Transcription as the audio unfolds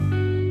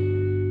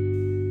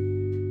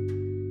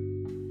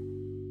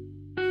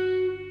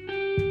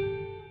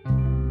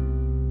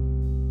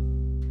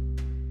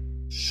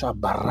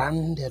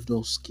Shabarande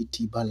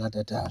doskiti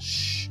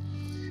baladadash.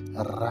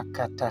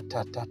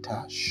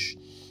 Rakatatatash.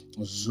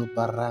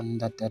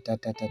 Zubaranda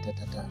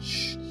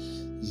dash.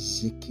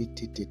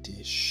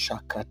 Zikitititi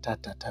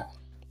shakatatata.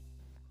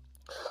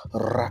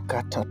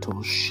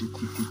 Rakatato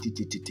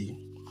shikitititi.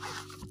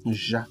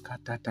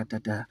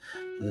 Jakatatata.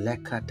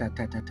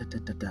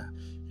 Lekatatatata.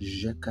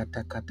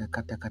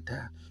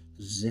 Jakatakatakata.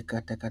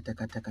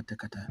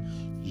 Zekatakatakata.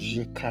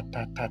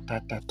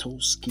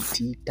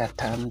 Jekatatatatoskiti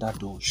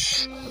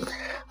tatandadosh.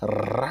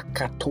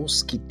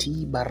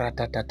 Rakatoskiti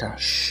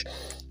baratatash.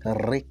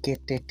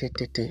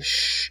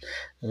 Reketetetetesh.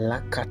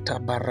 Lakata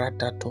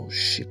baratato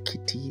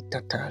shikiti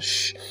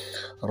tatash.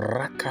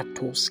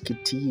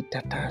 Rakatoskiti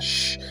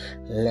tatash.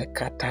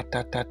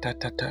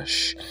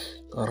 Lekatatatatash.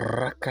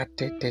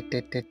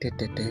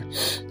 Rakatetetetetete.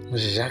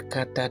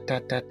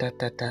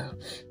 Jakatatatata.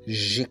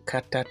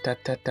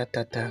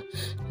 Jikatatatata.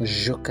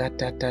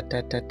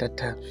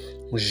 Jukatatatata.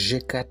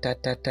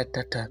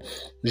 Jikatatatata.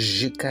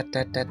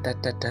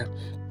 Jikatatatata.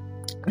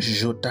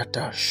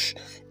 Jotatash.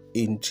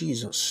 In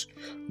Jesus'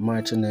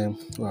 mighty name,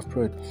 we have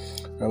prayed.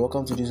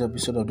 Welcome to this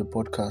episode of the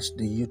podcast,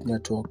 the Youth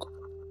Network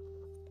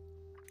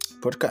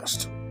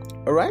podcast.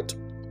 All right.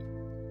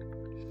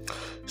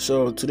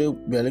 So today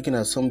we are looking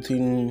at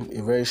something,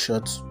 a very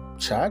short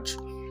charge. It's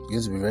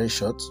going to be very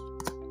short.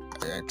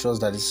 I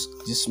trust that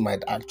this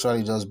might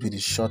actually just be the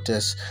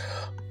shortest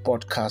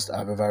podcast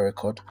I've ever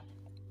recorded.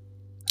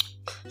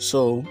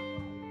 So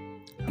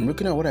I'm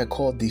looking at what I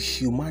call the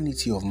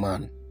humanity of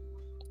man.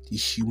 The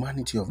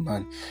humanity of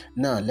man.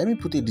 Now, let me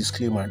put a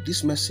disclaimer.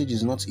 This message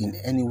is not in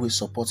any way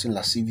supporting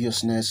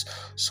lasciviousness,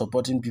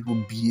 supporting people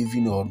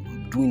behaving or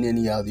doing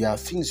anyhow. There are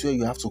things where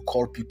you have to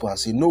call people and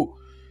say no.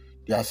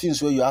 There are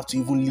things where you have to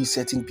even leave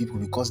certain people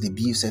because they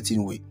behave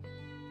certain way.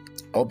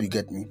 I hope you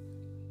get me.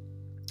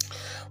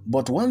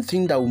 But one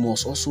thing that we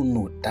must also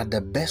note, that the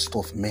best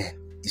of men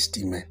is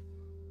still men.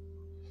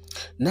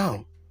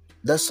 Now,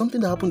 there's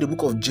something that happened in the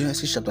book of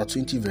Genesis chapter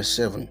 20 verse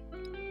 7.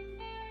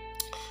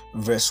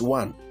 Verse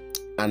 1.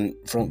 And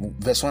from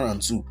verse 1 and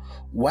 2,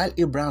 while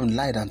Abraham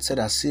lied and said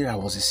that Sarah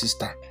was his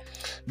sister,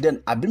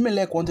 then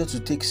Abimelech wanted to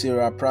take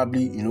Sarah,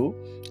 probably,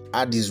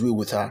 add his way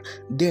with her.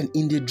 Then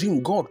in the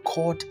dream, God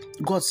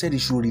said he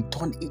should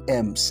return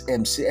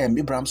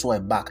Abraham's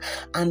wife back.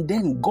 And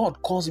then God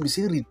calls him, he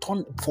said,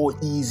 return, for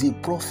he is a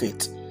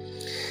prophet.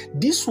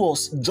 This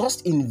was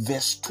just in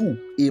verse 2,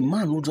 a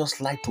man who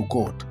just lied to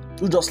God,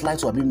 who just lied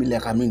to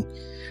Abimelech,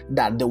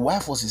 that the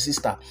wife was his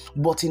sister.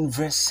 But in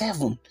verse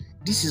 7,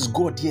 this is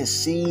God here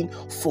saying,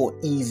 for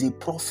he is a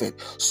prophet.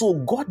 So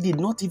God did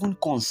not even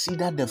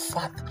consider the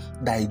fact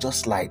that he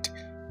just lied,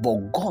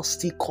 but God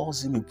still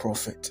calls him a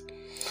prophet.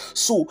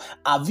 So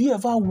have you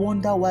ever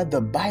wondered why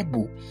the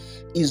Bible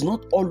is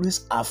not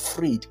always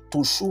afraid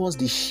to show us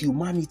the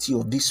humanity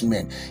of these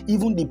men?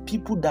 Even the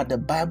people that the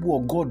Bible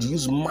or God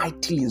used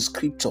mightily in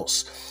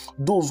scriptures,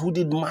 those who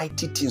did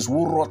mighty things,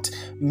 who wrought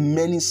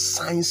many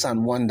signs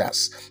and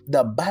wonders,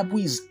 the Bible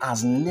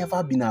has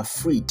never been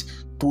afraid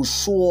to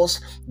show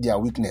us their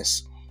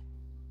weakness.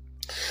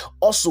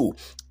 Also,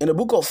 in the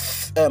book of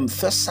 1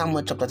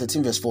 Samuel chapter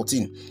 13 verse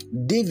 14,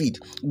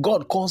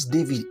 God calls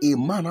David a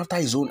man after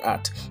his own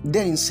heart.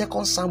 Then in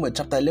 2 Samuel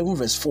chapter 11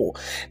 verse 4,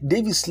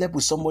 David slept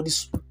with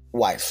somebody's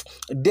wife.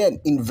 Then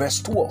in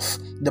verse 12,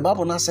 the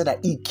Bible now said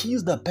that he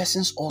kills the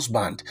person's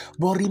husband.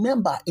 But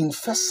remember, in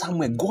 1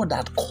 Samuel, God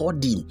had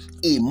called him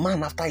a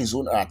man after his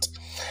own heart.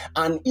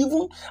 And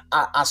even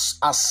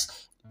as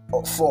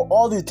for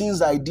all the things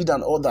that I did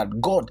and all that,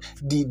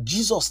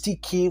 Jesus still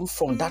came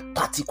from that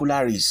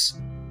particular race.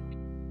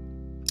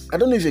 I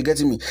don't know if you're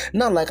getting me.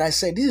 Now, like I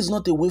said, this is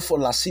not a way for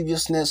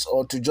lasciviousness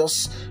or to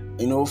just,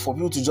 for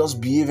people to just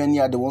behave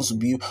anyhow they want to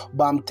behave.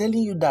 But I'm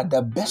telling you that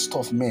the best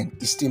of men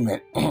is still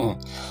men.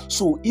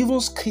 So even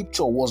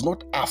scripture was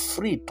not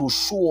afraid to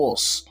show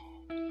us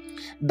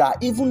that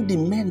even the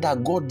men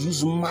that God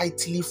used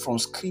mightily from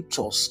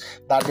scriptures,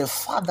 that the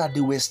fact that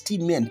they were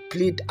still men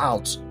played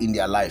out in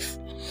their life.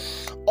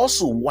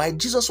 Also, while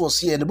Jesus was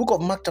here, in the book of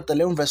Mark chapter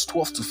 11 verse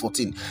 12 to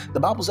 14, the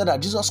Bible said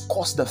that Jesus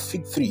cursed the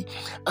fig tree.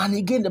 And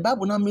again, the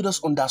Bible now made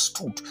us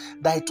understood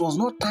that it was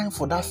not time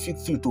for that fig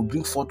tree to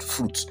bring forth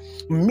fruit.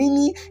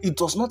 Meaning,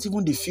 it was not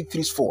even the fig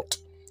tree's fault.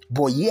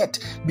 But yet,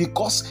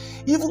 because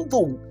even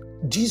though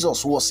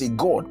Jesus was a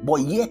God,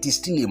 but yet he's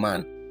still a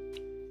man.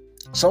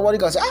 Somebody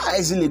can say,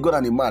 is he a God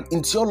and a man?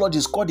 In theology,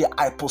 it's called the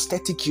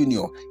hypostatic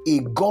union. A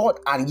God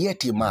and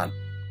yet a man.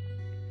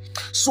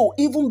 So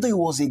even though he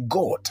was a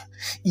God,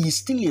 he is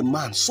still a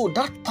man. So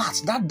that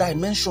part, that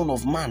dimension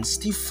of man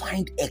still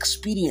find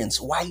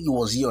experience while he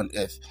was here on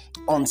earth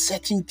on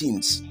certain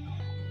things.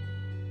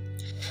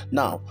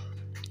 Now,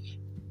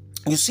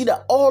 you see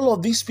that all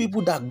of these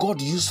people that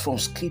God used from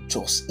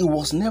scriptures, he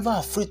was never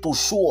afraid to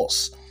show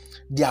us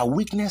their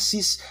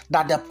weaknesses,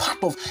 that the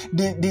part of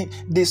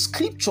the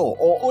scripture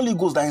or Holy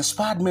Ghost that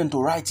inspired men to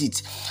write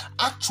it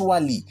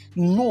actually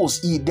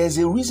knows there's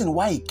a reason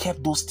why he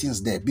kept those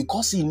things there,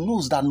 because he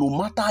knows that no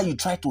matter how you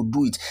try to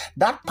do it,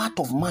 that part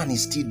of man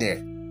is still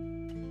there.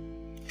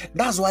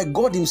 That's why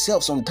God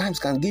himself sometimes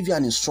can give you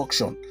an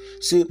instruction.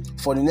 Say,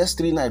 for the next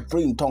 3 nights,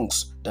 pray in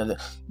tongues. That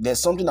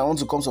there's something that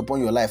wants to come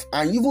upon your life.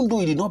 And even though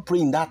you did not pray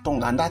in that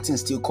tongue, and that thing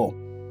still come.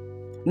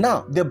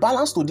 Now, the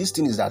balance to this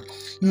thing is that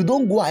you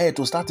don't go ahead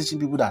to start teaching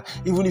people that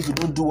even if you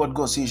don't do what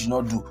God says you should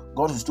not do,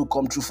 God will still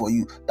come true for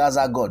you. That's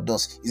how God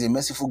does. He's a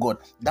merciful God.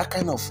 That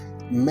kind of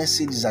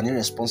message is an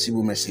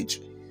irresponsible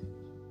message.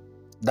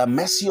 The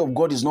mercy of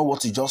God is not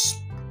what you just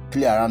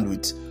play around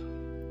with.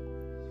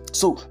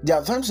 So there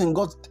are times when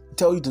God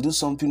tell you to do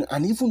something,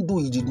 and even though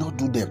you did not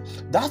do them,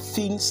 that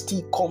thing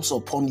still comes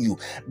upon you.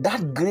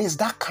 That grace,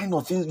 that kind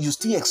of thing, you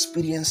still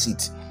experience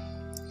it.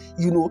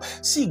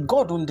 See,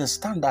 God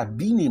understands that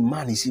being a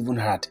man is even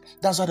hard.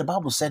 That's why the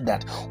Bible said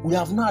that we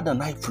have not had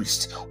an high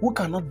priest who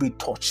cannot be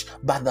touched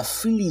by the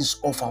feelings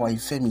of our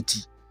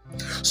infirmity.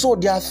 So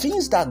there are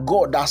things that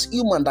God, as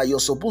human, that you're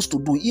supposed to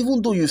do,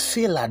 even though you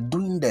fail at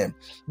doing them.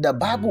 The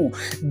Bible,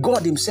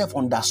 God himself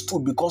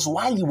understood, because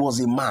while he was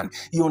a man,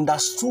 he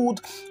understood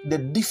the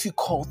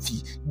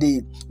difficulty,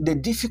 the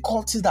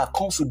difficulty that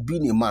comes with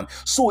being a man.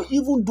 So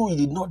even though you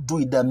did not do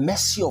it, the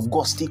mercy of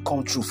God still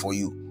comes true for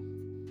you.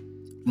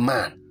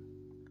 Man,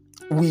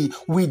 we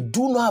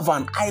do not have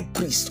an high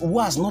priest who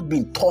has not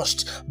been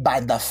touched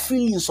by the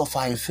feelings of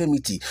our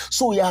infirmity.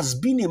 So he has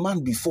been a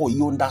man before. He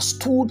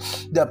understood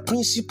the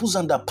principles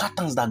and the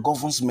patterns that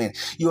governs men.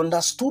 He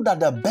understood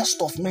that the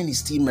best of men is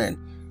still men.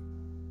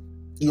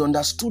 He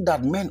understood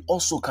that men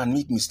also can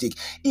make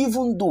mistakes.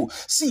 Even though,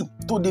 see,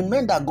 to the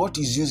men that God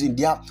is using,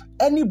 they are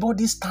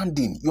anybody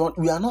standing.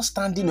 We are not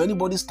standing.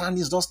 Anybody standing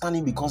is not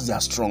standing because they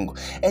are strong.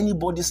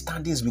 Anybody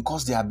standing is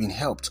because they have been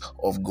helped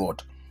of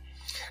God.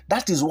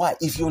 That is why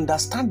if you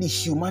understand the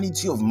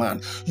humanity of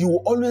man, you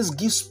will always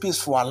give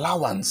space for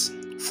allowance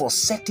for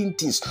certain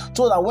things.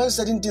 So that when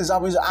certain things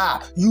happen,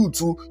 you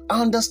too,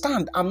 I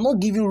understand. I'm not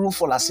giving room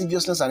for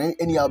lasciviousness and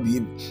anyhow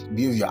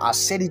behavior. I've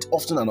said it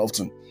often and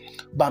often.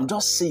 But I'm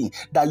just saying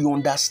that you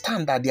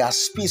understand that there's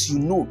space, you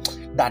know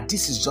that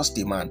this is just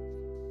a man.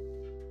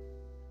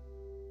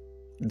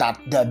 That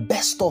the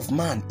best of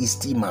man is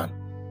still man.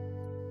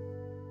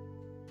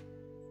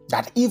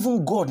 That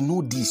even God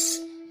knows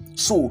this.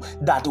 So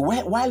that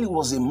while he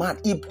was a man,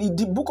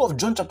 the book of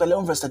John chapter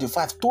 11 verse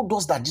 35 told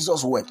us that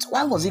Jesus wept.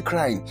 Why was he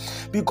crying?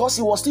 Because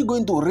he was still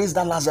going to raise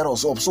that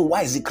Lazarus up. So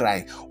why is he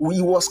crying?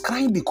 He was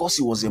crying because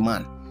he was a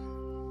man.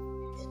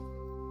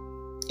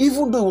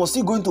 Even though he was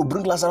still going to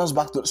bring Lazarus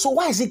back to... So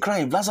why is he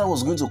crying if Lazarus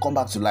was going to come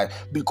back to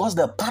life? Because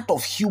the part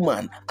of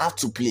human had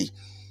to play.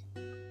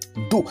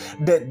 Though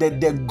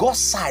the God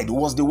side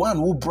was the one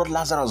who brought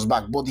Lazarus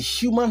back, but the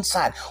human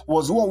side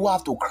was the one who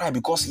had to cry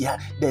because he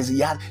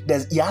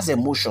has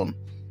emotion.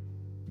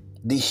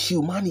 The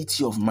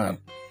humanity of man.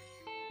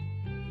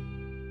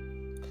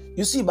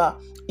 You see, but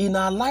in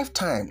our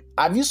lifetime,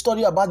 have you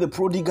studied about the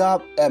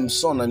prodigal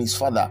son and his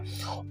father?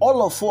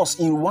 All of us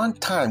in one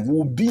time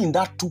will be in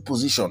that two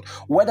positions,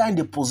 whether in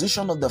the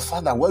position of the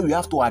father where we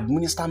have to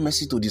administer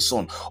mercy to the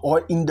son,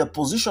 or in the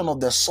position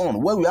of the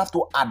son where we have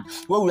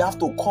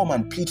to come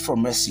and plead for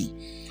mercy.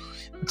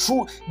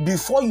 True,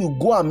 before you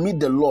go and meet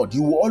the Lord,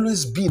 you will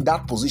always be in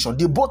that position,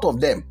 the both of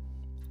them.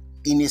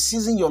 In a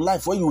season in your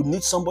life where you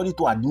need somebody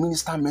to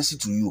administer mercy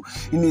to you.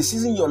 In a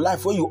season in your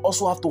life where you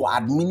also have to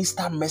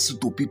administer mercy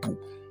to people.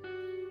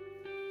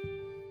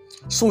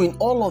 So in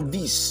all of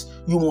this,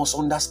 you must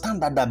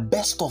understand that the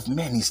best of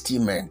men is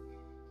still men.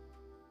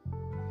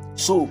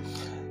 So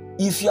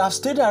if you have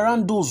stayed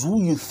around those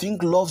who you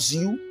think loves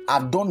you,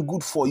 have done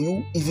good for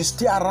you, if you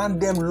stay around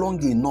them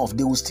long enough,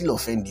 they will still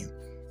offend you.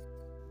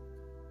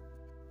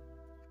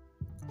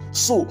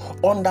 So,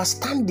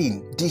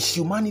 understanding the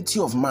humanity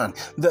of man,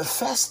 the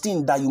first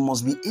thing that you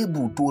must be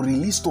able to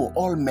release to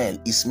all men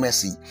is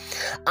mercy.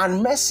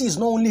 And mercy is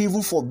not only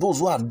even for those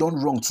who have done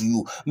wrong to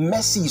you.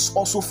 Mercy is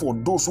also for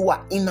those who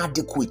are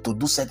inadequate to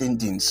do certain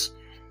things.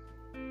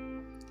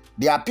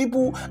 There are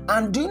people,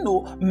 and do you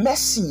know,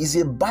 mercy is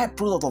a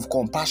byproduct of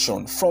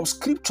compassion. From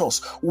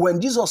scriptures,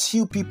 when Jesus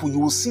healed people, you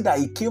will see that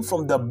he came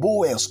from the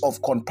bowels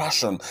of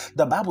compassion.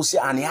 The Bible says,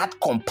 and he had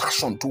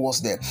compassion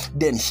towards them.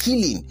 Then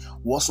healing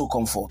was also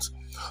comfort.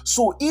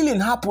 So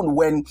healing happened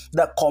when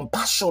the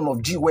compassion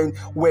of Jesus,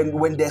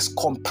 when there's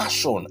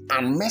compassion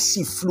and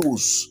mercy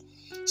flows.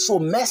 So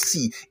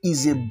mercy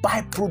is a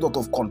byproduct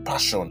of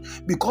compassion,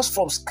 because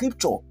from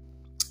scripture,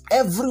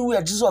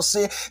 everywhere Jesus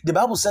said, the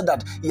Bible said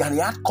that he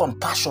had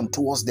compassion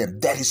towards them.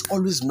 There is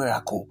always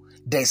miracle.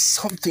 There is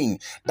something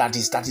that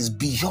is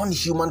beyond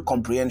human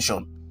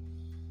comprehension.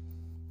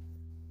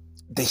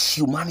 The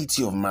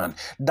humanity of man,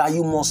 that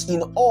you must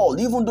in all,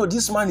 even though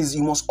this man is,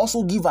 you must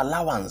also give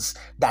allowance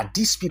that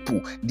these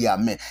people, they are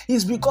men.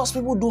 It's because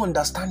people don't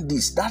understand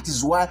this. That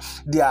is why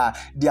they are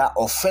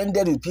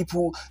offended with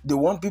people. They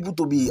want people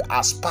to be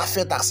as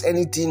perfect as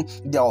anything.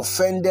 They are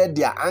offended.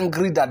 They are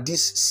angry that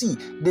this. See,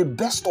 the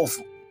best of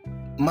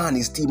man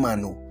is still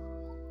man. No.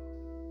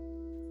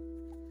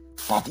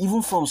 But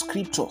even from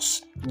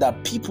scriptures, the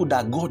people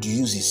that God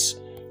uses,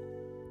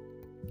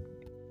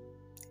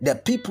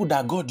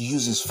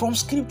 from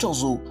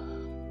scriptures,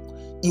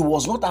 he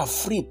was not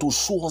afraid to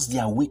show us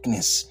their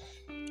weakness.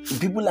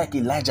 People like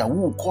Elijah,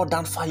 who will call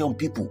down fire on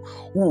people,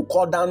 who will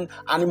call down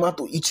animal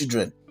to eat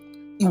children.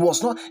 It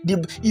was not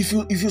if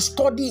you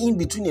study in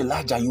between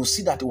Elijah, you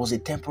see that he was a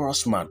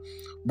temperous man,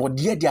 but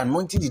yet the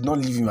anointing did not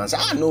leave him and say,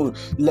 no,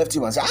 left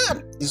him and say,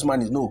 this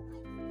man is no.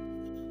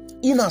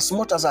 In as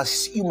much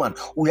as human,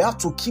 we have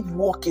to keep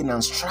working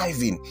and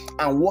striving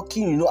and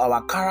working,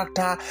 our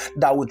character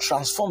that will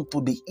transform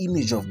to the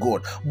image of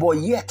God. But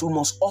yet we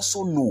must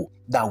also know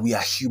that we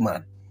are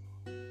human.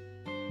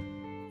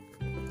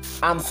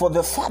 And for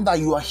the fact that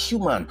you are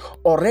human,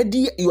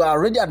 you are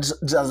already at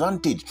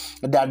disadvantage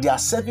that there are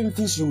certain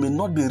things you may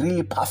not be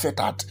really perfect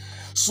at.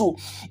 So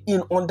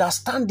in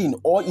understanding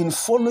or in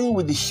following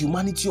with the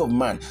humanity of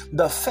man,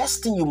 the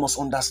first thing you must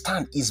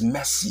understand is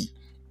mercy.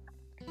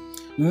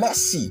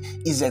 Mercy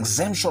is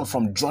exemption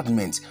from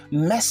judgment.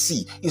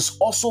 Mercy is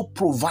also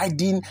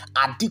providing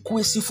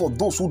adequacy for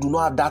those who do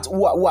not have that,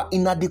 who are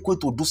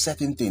inadequate to do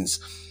certain things.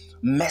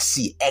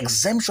 Mercy,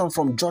 exemption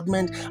from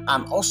judgment,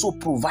 and also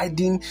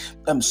providing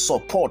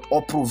support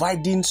or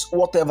providing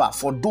whatever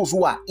for those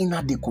who are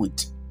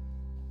inadequate.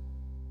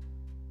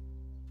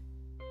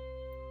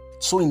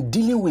 So in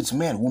dealing with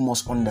men, we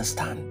must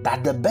understand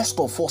that the best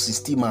of us is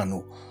still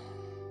man.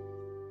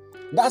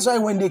 That's why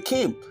when they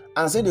came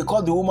and said they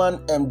called the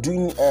woman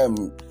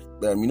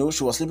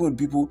she was sleeping with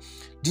people,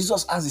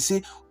 Jesus asked, he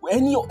said,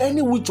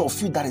 any which of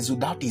you that is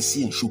without a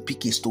sin should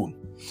pick a stone.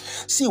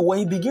 See, when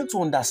you begin to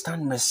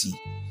understand mercy,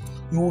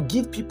 you will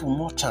give people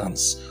more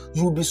chance.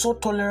 You will be so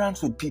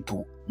tolerant with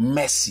people.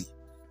 Mercy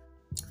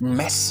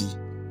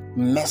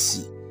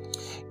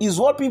is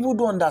what people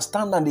don't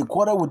understand, and they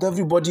quarrel with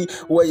everybody.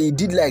 Well, he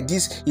did like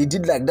this, he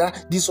did like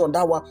that, this or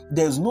that one.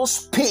 There's no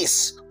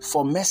space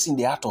for mercy in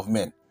the heart of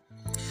men.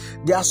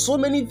 There are so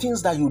many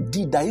things that you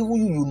did that even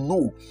you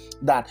know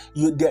that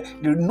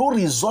no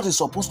result is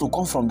supposed to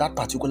come from that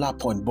particular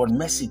point, but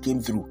mercy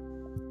came through.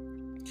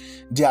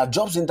 There are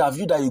jobs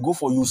interview that you go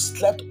for, you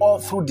slept all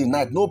through the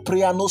night, no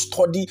prayer, no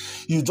study.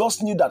 You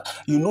just knew that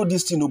you know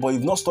this thing, but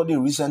you've not studied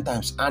in recent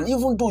times. And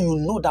even though you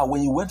know that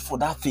when you went for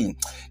that thing,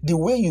 the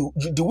way you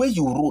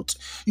wrote,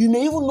 you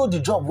may even know the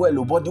job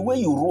well, but the way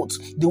you wrote,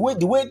 the way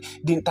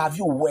the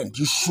interview went,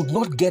 you should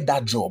not get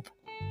that job.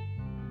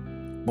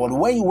 But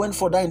when you went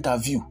for that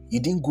interview, you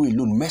didn't go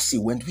alone. Mercy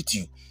went with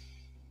you.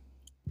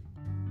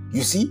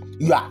 You see,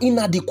 you are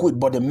inadequate,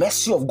 but the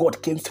mercy of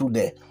God came through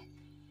there.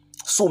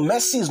 So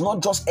mercy is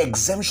not just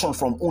exemption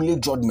from only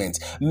judgment.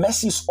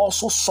 Mercy is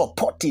also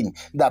supporting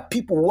the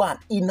people who are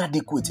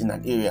inadequate in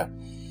an area.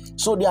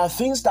 So there are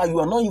things that you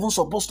are not even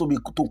supposed to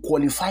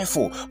qualify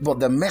for, but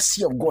the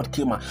mercy of God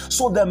came out.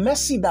 So the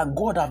mercy that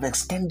God have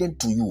extended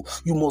to you,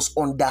 you must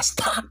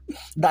understand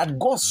that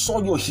God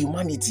saw your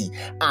humanity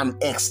and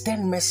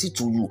extend mercy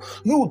to you.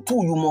 You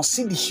too, you must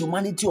see the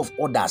humanity of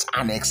others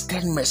and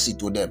extend mercy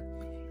to them.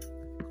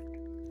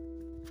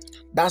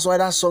 That's why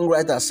that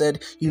songwriter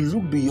said, he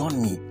looked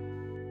beyond me.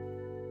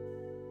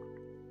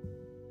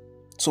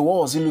 So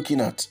what was he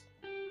looking at?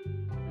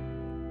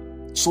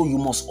 So you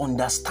must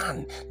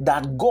understand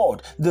that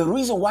God, the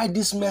reason why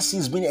this mercy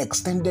is being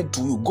extended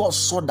to you, God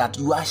saw that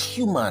you are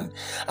human.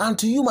 And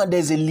to human,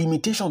 there's a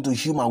limitation to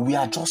human. We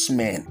are just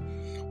men.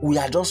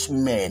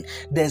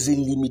 There's a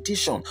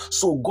limitation.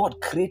 So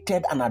God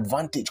created an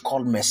advantage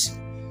called mercy.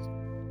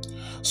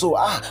 So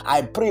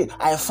I pray,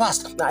 I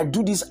fast, I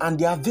do this, and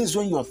there are days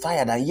when you're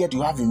tired and yet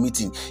you have a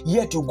meeting.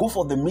 Yet you go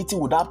for the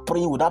meeting without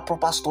praying, without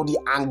proper study,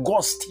 and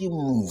God still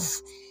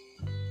moves.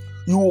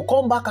 You will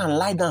come back and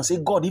lie down and say,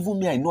 God, even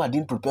me, I know I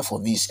didn't prepare for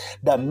this.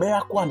 The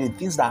miracle and the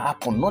things that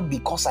happened, not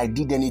because I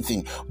did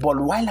anything, but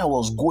while I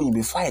was going,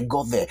 before I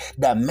got there,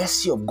 the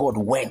mercy of God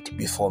went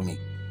before me.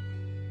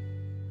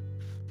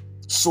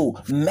 So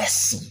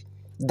mercy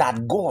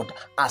that God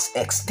has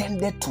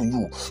extended to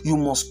you, you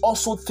must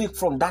also take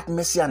from that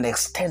mercy and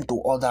extend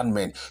to other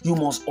men. You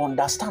must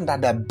understand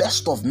that the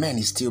best of men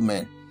is still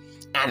men,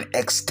 and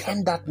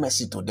extend that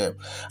mercy to them.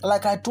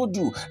 Like I told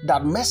you,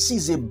 that mercy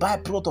is a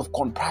byproduct of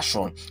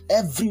compassion.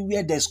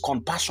 Everywhere there's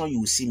compassion,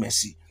 you will see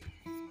mercy.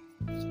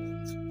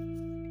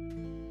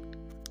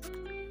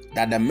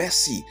 That the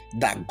mercy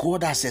that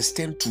God has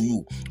extended to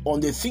you on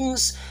the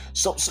things,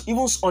 so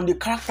even on the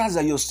characters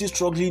that you're still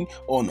struggling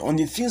on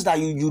the things that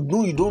you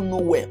know you don't know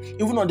where,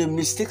 even on the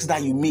mistakes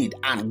that you made,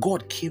 and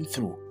God came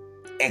through.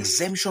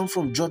 Exemption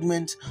from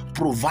judgment,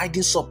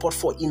 providing support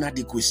for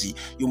inadequacy.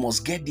 You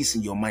must get this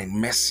in your mind.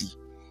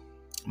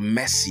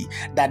 Mercy,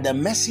 that the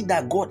mercy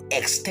that God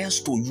extends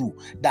to you,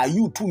 that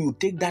you too, you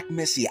take that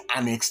mercy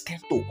and extend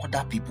to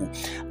other people.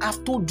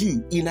 I've told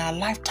you, in our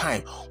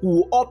lifetime, we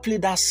will all play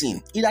that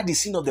sin, either the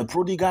sin of the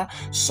prodigal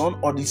son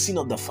or the sin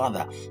of the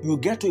father. You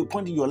get to a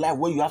point in your life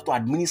where you have to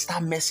administer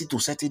mercy to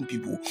certain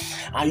people,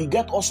 and you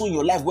get also in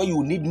your life where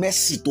you need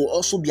mercy to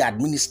also be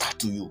administered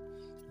to you.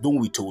 Don't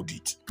withhold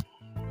it.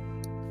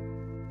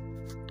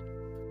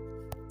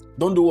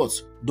 Don't do what?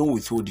 Don't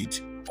withhold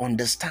it.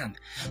 Understand.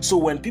 So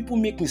when people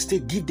make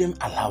mistakes, give them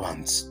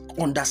allowance.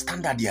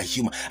 Understand that they are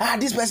human.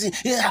 This person,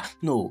 yeah.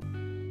 No.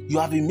 You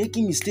have been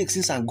making mistakes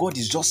since, and God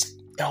is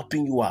just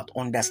helping you out.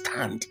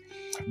 Understand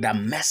the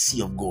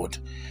mercy of God.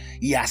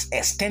 He has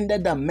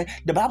extended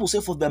the Bible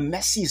says, for the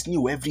mercy is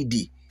new every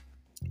day.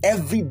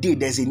 Every day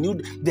there's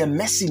the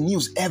mercy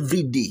news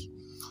every day.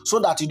 So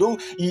that you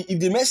don't, if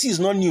the mercy is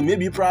not new,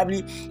 maybe you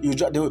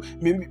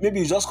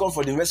just come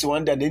for the mercy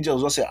one day and the angel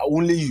will just say,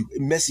 only you,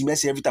 mercy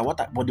every time.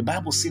 But the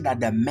Bible says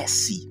that the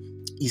mercy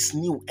is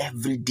new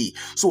every day.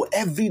 So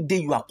every day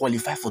you are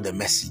qualified for the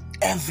mercy.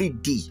 Every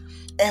day.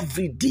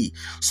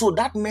 So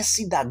that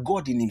mercy that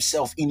God in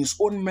himself, in his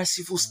own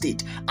merciful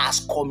state, has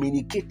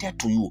communicated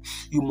to you,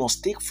 you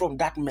must take from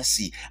that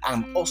mercy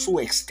and also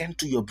extend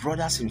to your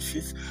brothers in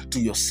faith, to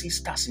your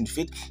sisters in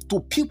faith,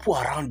 to people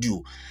around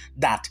you,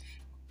 that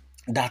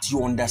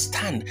you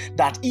understand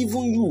that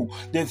even you,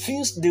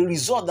 the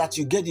result that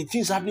you get, the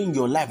things happening in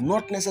your life,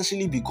 not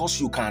necessarily because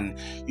you can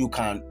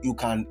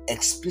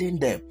explain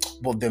them,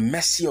 but the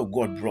mercy of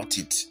God brought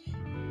it.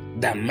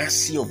 The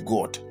mercy of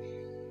God.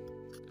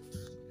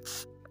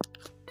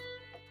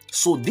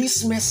 So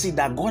this mercy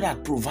that God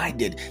had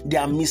provided,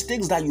 there are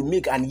mistakes that you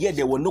make and yet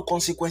there were no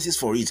consequences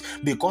for it,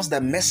 because the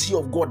mercy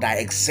of God that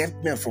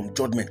exempt men from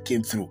judgment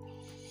came through.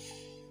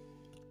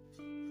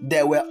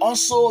 There were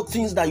also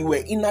things that you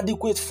were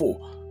inadequate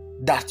for,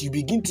 that you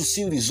begin to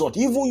see result.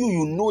 Even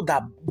you know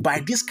that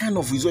by this kind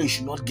of result you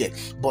should not get,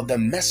 but the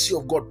mercy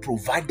of God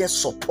provided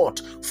support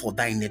for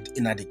that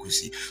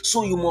inadequacy.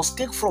 So you must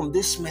take from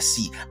this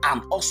mercy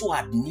and also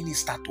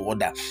administer to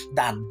others,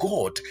 that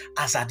God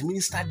has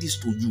administered this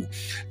to you.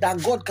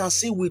 That God can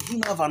say, we do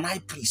not have an high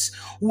priest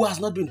who has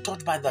not been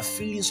touched by the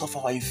feelings of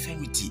our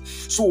infirmity.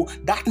 So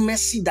that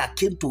mercy that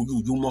came to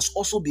you, you must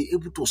also be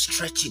able to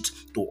stretch it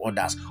to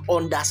others.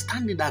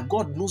 Understanding that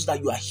God knows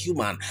that you are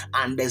human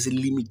and there's a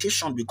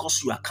limitation because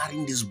you are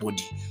carrying this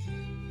body.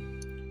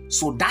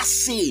 So that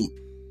same,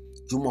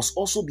 you must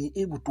also be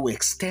able to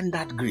extend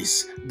that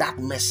grace, that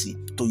mercy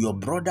to your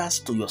brothers,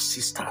 to your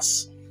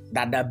sisters,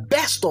 that the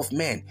best of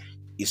men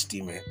is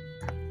still men.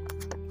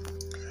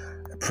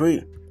 I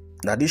pray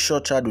that this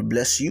short chat will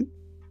bless you,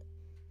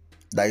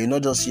 that you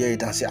not just hear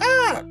it and say,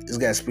 this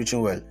guy is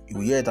preaching well. You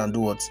will hear it and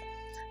do what?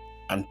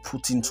 And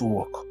put into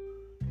work.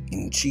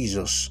 In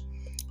Jesus'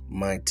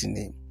 mighty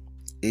name.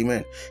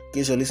 Amen. In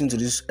case you're listening to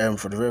this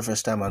for the very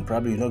first time and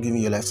probably you're not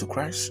giving your life to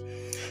Christ,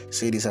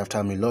 say this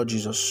after me. Lord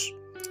Jesus,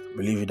 I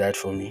believe you died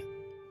for me,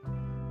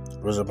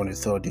 rose up on the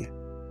third day.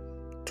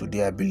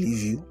 Today I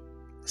believe you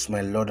as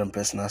my Lord and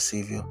personal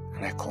Savior,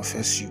 and I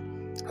confess you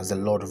as the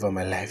Lord over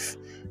my life.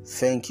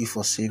 Thank you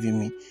for saving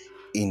me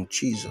in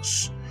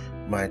Jesus'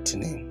 mighty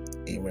name.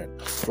 Amen.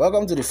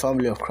 Welcome to the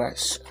family of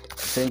Christ.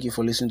 Thank you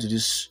for listening to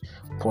this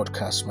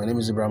podcast. My name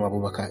is Abraham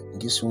Abubkar. In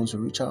case you want to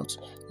reach out,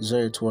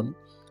 081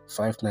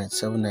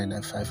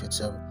 59799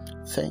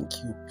 587.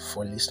 Thank you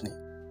for listening.